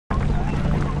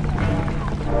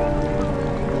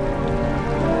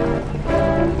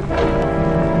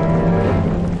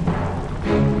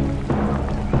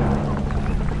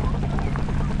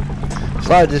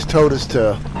Clyde just told us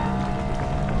to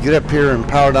get up here and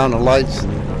power down the lights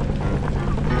and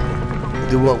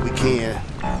do what we can.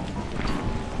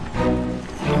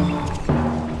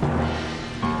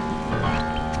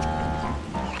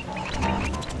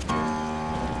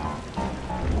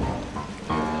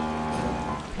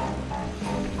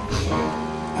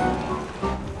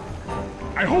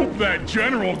 I hope that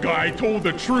general guy told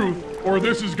the truth, or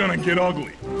this is gonna get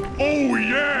ugly. Oh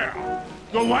yeah!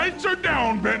 The lights are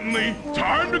down, Bentley.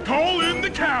 Time to call in the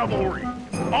cavalry.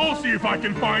 I'll see if I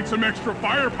can find some extra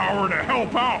firepower to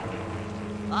help out.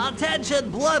 Attention,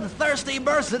 bloodthirsty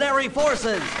mercenary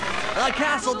forces! The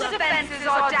castle defenses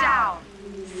are down.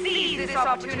 Seize this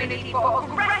opportunity for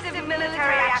aggressive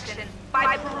military action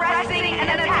by pressing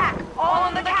an attack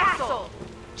on the castle.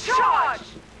 Charge!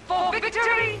 For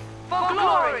victory, for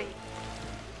glory!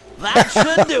 That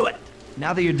should do it!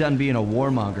 Now that you're done being a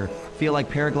warmonger, feel like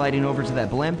paragliding over to that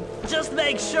blimp? Just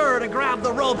make sure to grab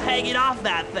the rope hanging off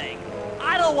that thing.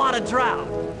 I don't want to drown.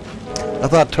 I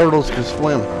thought turtles could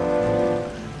swim.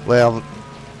 Well,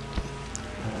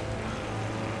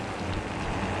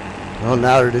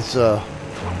 now that it's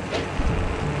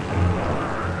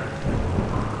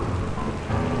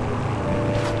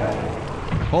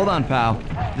Hold on, pal.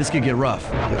 This could get rough.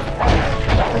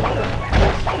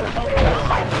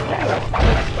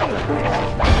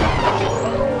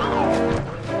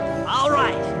 All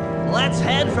right, let's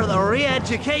head for the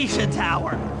re-education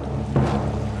tower.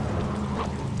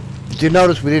 Did you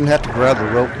notice we didn't have to grab the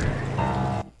rope?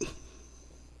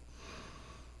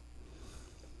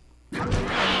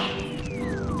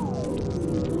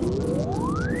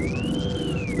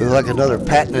 There's like another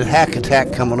patented hack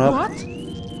attack coming up. What?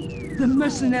 The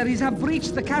mercenaries have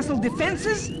breached the castle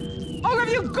defenses? All of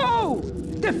you go!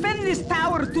 Defend this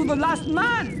tower to the last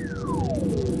man!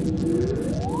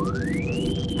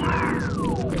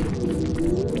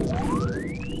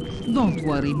 Don't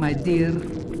worry, my dear.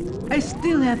 I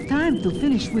still have time to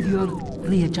finish with your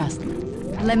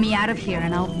readjustment. Let me out of here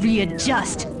and I'll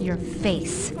readjust your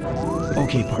face.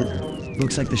 Okay, partner.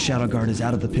 Looks like the Shadow Guard is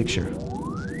out of the picture.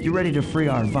 You ready to free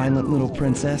our violent little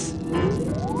princess?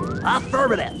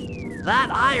 Affirmative.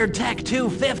 That Iron Tech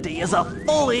 250 is a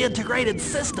fully integrated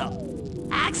system.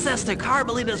 Access to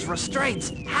Carmelita's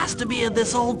restraints has to be in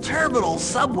this old terminal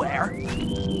somewhere.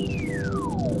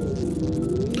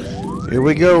 Here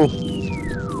we go.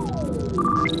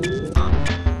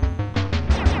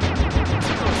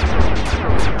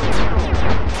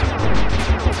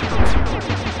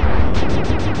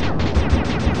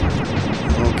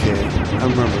 Okay, I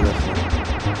remember this one.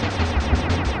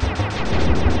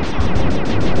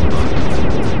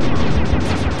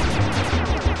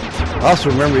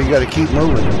 Also remember, you got to keep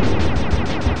moving.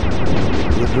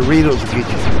 The Doritos will get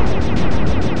you.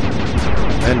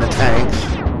 And the tanks.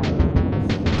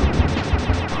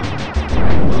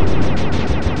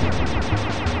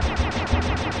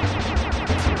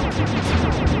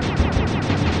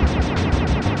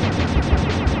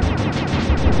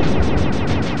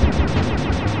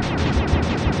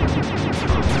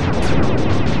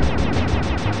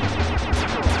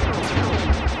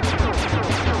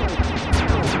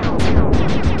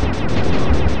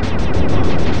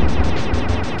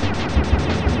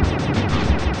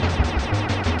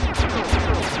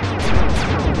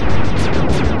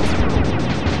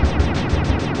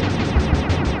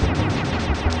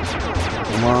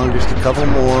 Come on, just a couple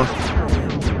more.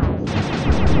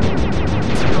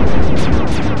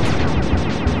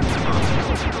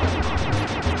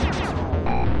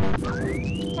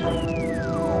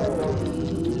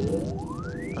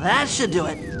 That should do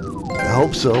it. I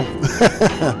hope so.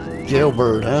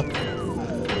 Jailbird, huh?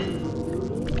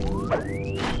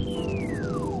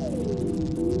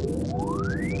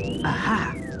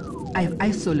 Aha! I've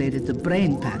isolated the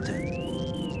brain pattern.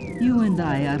 You and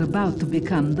I are about to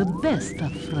become the best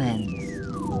of friends.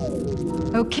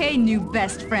 Okay, new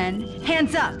best friend.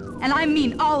 Hands up, and I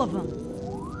mean all of them.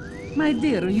 My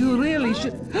dear, you really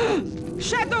should...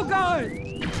 Shadow Guard!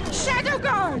 Shadow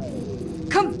Guard!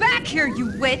 Come back here,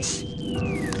 you witch!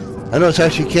 I notice how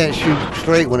she can't shoot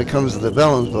straight when it comes to the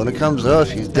villains, but when it comes to us,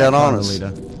 she's dead on us.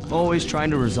 Carmelita, always trying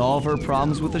to resolve her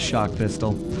problems with a shock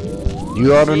pistol.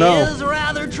 You ought to know. She is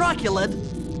rather truculent.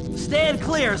 Stand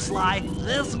clear, Sly.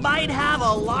 This might have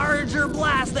a larger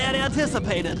blast than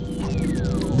anticipated.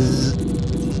 Bzz.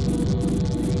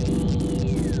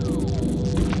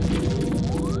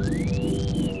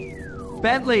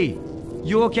 Bentley,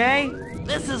 you okay?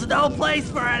 This is no place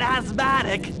for an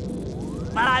asthmatic.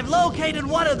 But I've located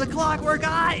one of the Clockwork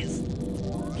Eyes.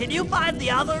 Can you find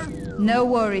the other? No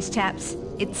worries, chaps.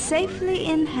 It's safely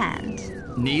in hand.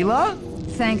 Neela?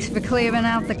 Thanks for clearing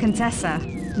out the Contessa.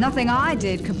 Nothing I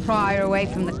did could pry her away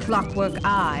from the clockwork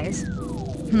eyes.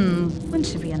 One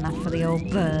should be enough for the old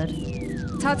bird.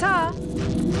 Ta-ta!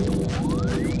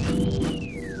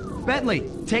 Bentley,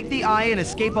 take the eye and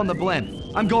escape on the blimp.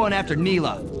 I'm going after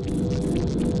Neela.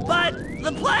 But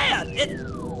the plan,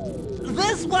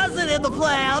 this wasn't in the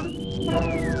plan.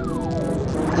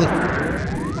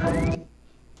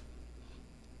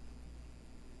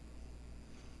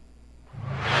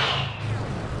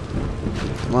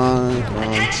 Come on, come on.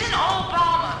 Attention all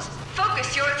bombers!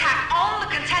 Focus your attack on the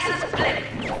Contessa's blimp.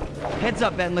 Heads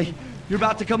up, Bentley. You're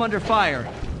about to come under fire.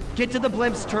 Get to the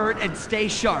blimp's turret and stay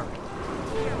sharp.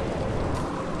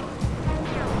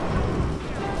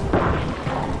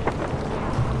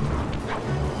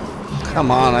 Come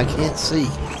on, I can't see.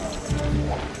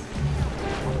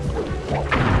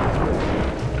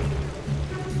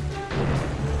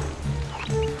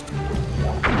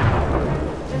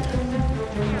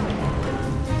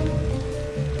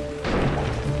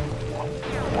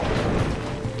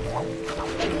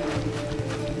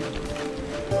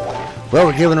 Well,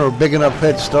 we're giving her a big enough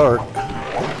head start.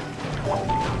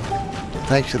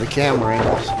 Thanks to the camera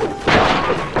angles.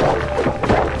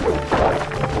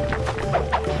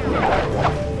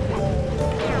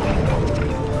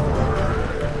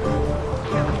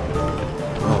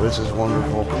 Oh, this is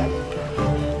wonderful.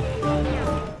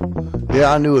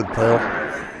 Yeah, I knew it, pal.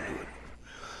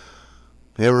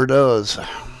 Never does.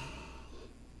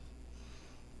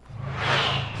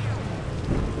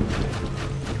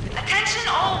 Attention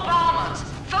all bombers!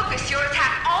 Focus your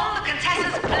attack on the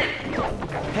Contessa's blimp.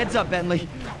 Heads up, Bentley.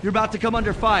 You're about to come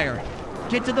under fire.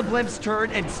 Get to the blimp's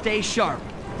turret and stay sharp.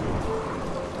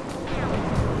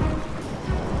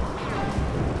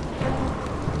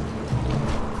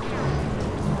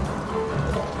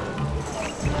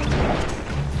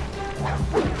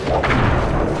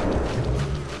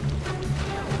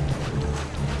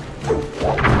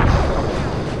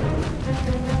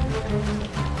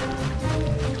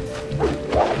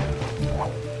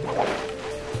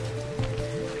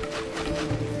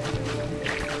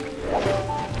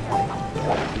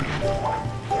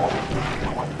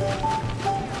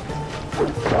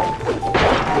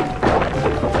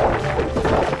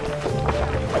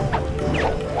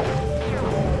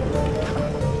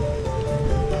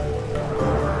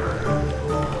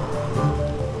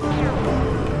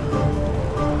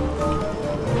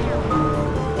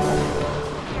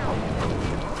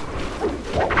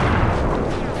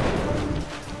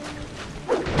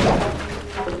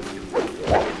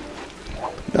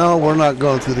 No, we're not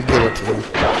going through the guillotine.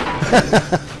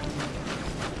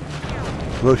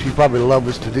 Well, she'd probably love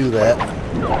us to do that.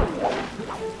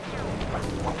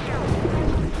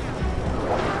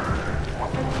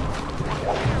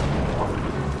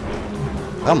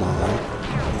 Come on.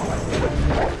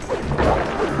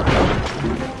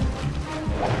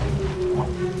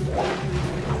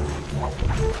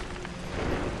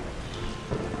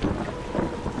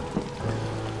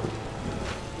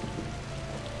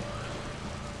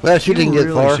 Well, she didn't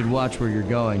get far. You should watch where you're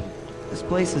going. This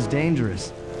place is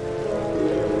dangerous.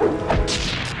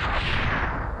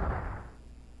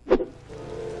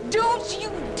 Don't you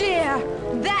dare!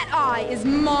 That eye is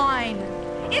mine!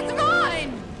 It's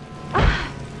mine!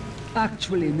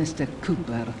 Actually, Mr.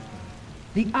 Cooper,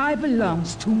 the eye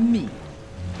belongs to me.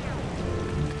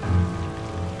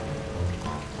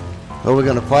 Are we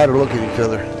gonna fight or look at each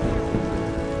other?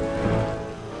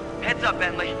 Heads up,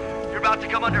 Bentley. You're about to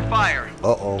come under fire.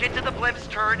 Uh-oh. Get to the blimp's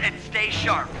turret and stay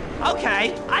sharp.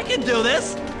 Okay, I can do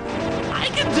this. I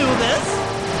can do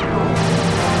this.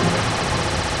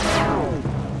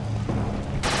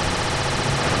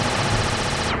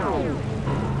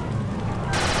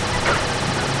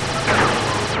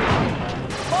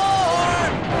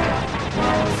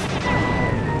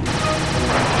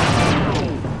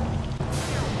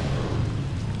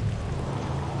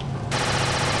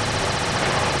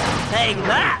 Take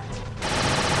that!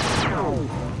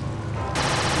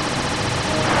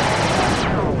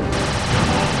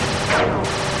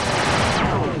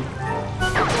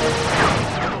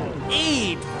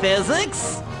 Eat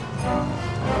physics!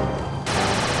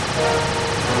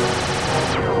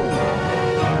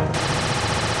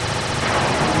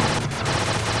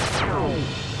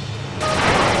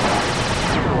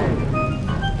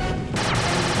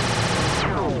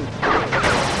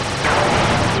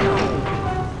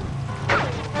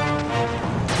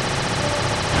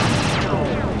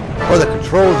 Oh, the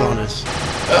controls on this.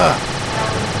 Ugh.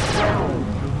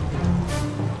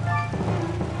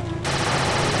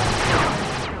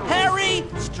 Harry,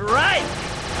 strike!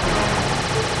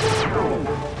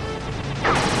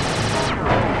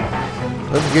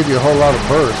 Doesn't give you a whole lot of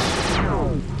burst.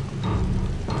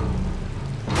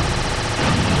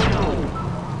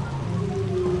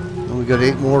 We got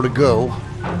 8 more to go.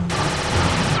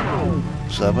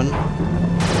 7. 6.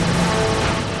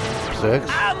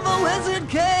 I'm the Lizard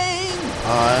King!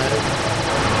 5.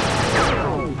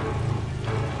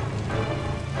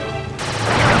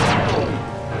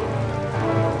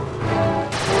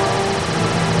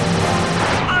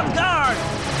 On guard!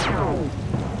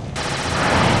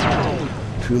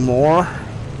 2 more.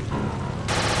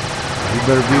 You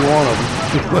better be one of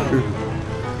them.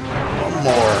 One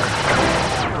more.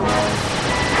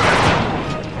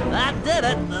 That did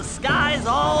it. The sky's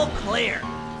all clear.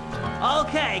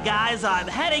 Okay, guys, I'm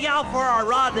heading out for our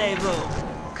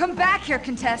rendezvous. Come back here,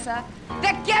 Contessa.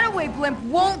 That getaway blimp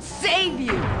won't save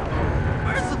you.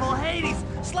 Merciful Hades!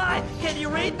 Sly, can you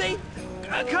read me?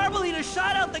 Carmelita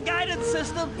shot out the guidance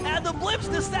system, and the blimp's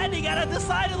descending at a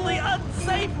decidedly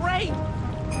unsafe rate.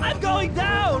 I'm going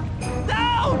down!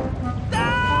 Down!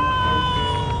 Down!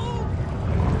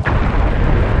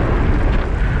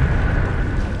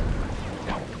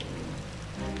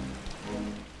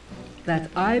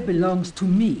 That eye belongs to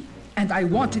me, and I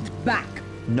want it back.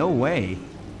 No way.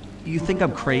 You think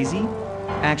I'm crazy?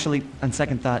 Actually, on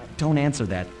second thought, don't answer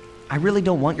that. I really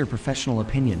don't want your professional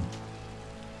opinion.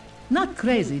 Not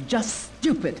crazy, just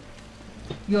stupid.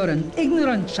 You're an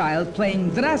ignorant child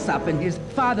playing dress-up in his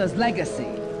father's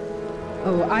legacy.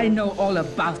 Oh, I know all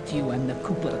about you and the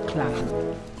Cooper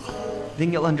clan.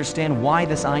 Then you'll understand why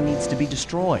this eye needs to be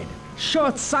destroyed.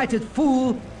 Short-sighted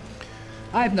fool!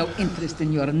 I've no interest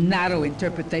in your narrow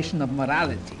interpretation of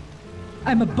morality.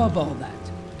 I'm above all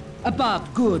that.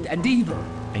 Above good and evil.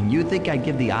 And you think I'd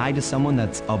give the eye to someone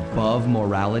that's above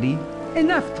morality?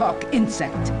 Enough talk,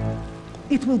 insect.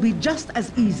 It will be just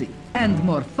as easy and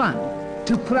more fun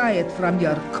to pry it from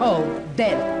your cold,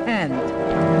 dead hand.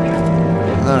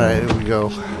 Alright, here we go.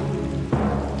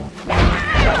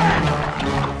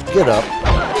 Get up.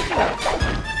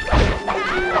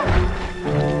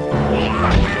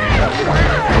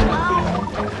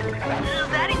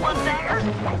 Is anyone there?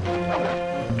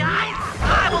 Guys,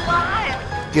 I'm alive!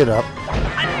 Get up.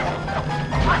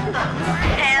 What the?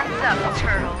 Hands up,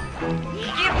 turtle.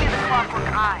 Give me the clockwork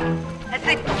eye. I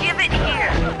said give it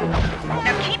here.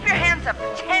 Now keep your hands up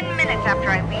 10 minutes after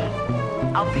I leave.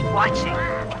 I'll be watching.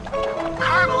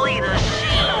 Carmelita,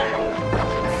 she...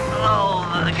 Oh,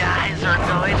 the guys are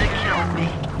going to kill me.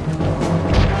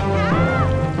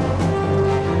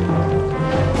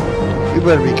 You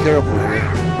better be careful here.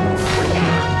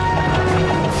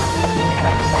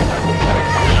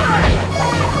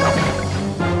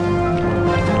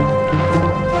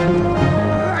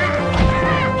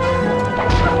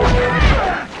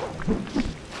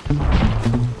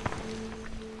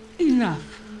 Enough.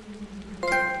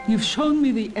 You've shown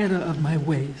me the error of my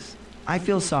ways. I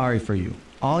feel sorry for you.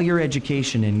 All your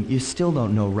education and you still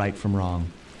don't know right from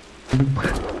wrong.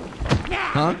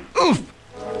 Huh? Oof!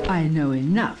 I know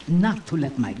enough not to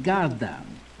let my guard down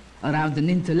around an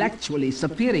intellectually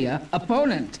superior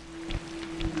opponent.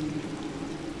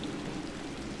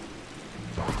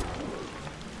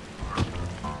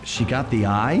 She got the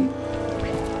eye?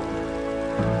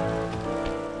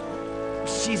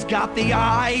 She's got the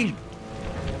eye!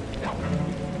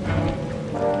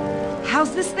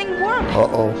 How's this thing work?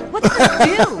 Uh-oh. What's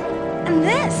this do? And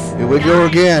this? Here we go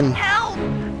again. Help!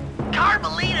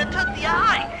 Carmelita took the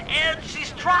eye, and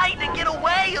she's trying to get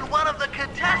away in one of the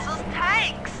Contessa's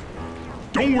tanks.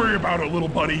 Don't worry about it, little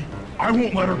buddy. I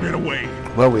won't let her get away.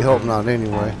 Well, we hope not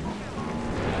anyway.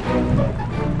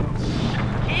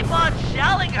 Keep on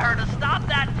shelling her to stop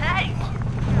that tank.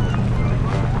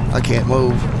 I can't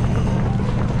move.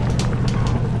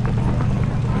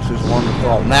 This is wonderful.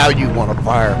 Oh, now you want to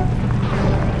fire.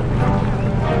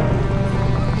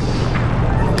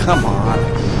 Come on.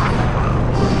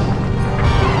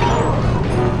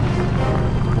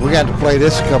 We got to play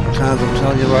this a couple times, I'm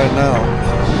telling you right now.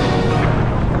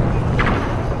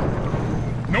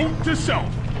 Note to self.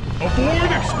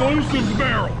 Avoid explosive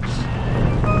barrels.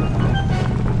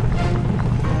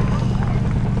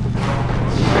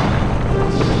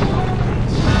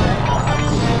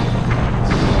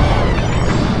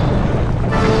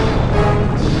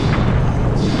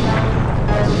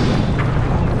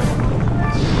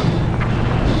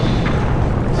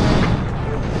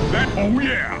 Oh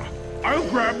yeah! I'll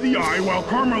grab the eye while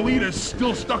Carmelita's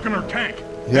still stuck in her tank.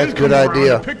 Yeah, that's a good Then come around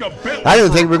idea. and pick up Bentley I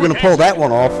didn't for think a we were going to quick pull that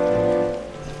one off.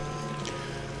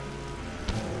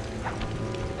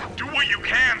 Do what you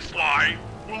can, Sly.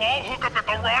 We'll all hook up at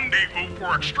the rendezvous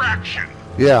for extraction.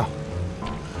 Yeah.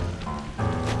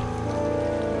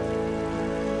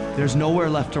 There's nowhere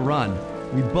left to run.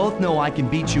 We both know I can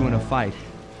beat you in a fight.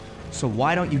 So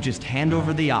why don't you just hand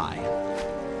over the eye?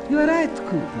 You're right,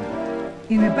 Cooper.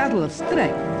 In a battle of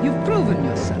strength, you've proven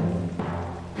yourself.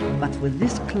 But with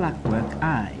this clockwork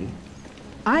eye,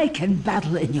 I can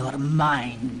battle in your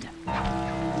mind.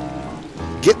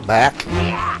 Get back.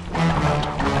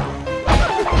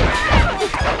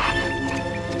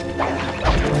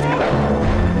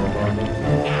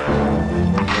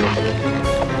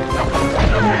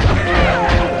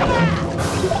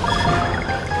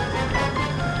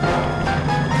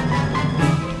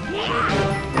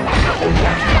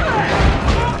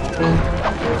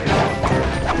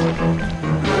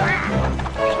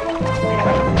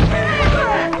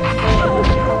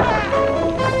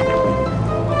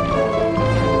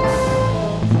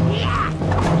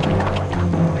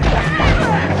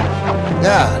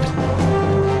 God.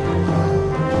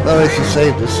 Well, she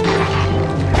saved us.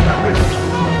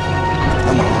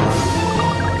 Come on.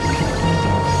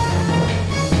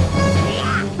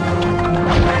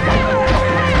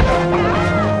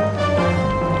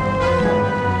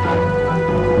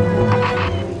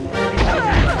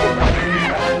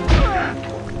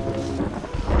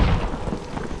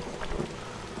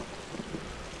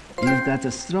 You've got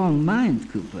a strong mind,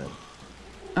 Cooper.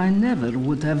 I never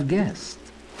would have guessed.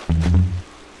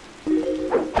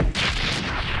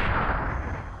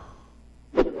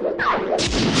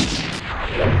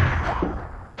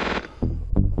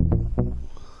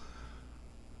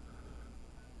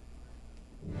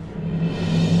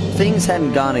 Things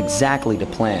hadn't gone exactly to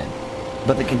plan,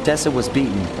 but the Contessa was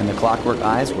beaten and the Clockwork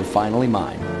Eyes were finally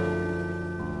mine.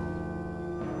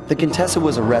 The Contessa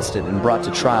was arrested and brought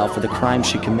to trial for the crime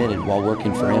she committed while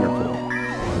working for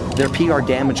Interpol. Their PR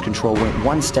damage control went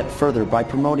one step further by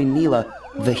promoting Nila,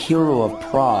 the hero of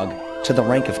Prague, to the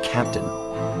rank of captain.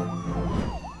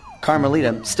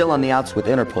 Carmelita, still on the outs with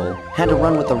Interpol, had to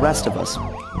run with the rest of us.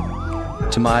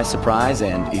 To my surprise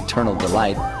and eternal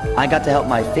delight, I got to help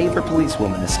my favorite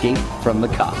policewoman escape from the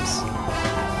cops.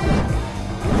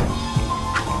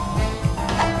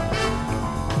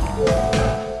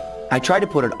 I tried to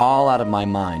put it all out of my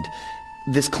mind.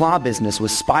 This claw business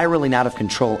was spiraling out of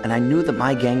control, and I knew that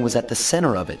my gang was at the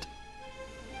center of it.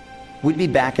 We'd be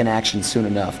back in action soon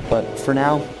enough, but for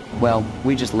now, well,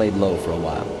 we just laid low for a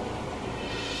while.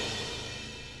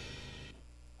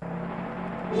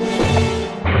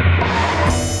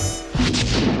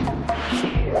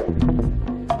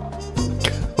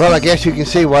 Well, I guess you can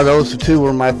see why those two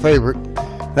were my favorite.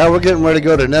 Now we're getting ready to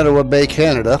go to Nettawa Bay,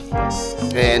 Canada,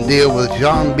 and deal with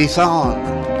Jean Bisson.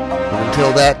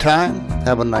 Until that time,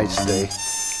 have a nice day.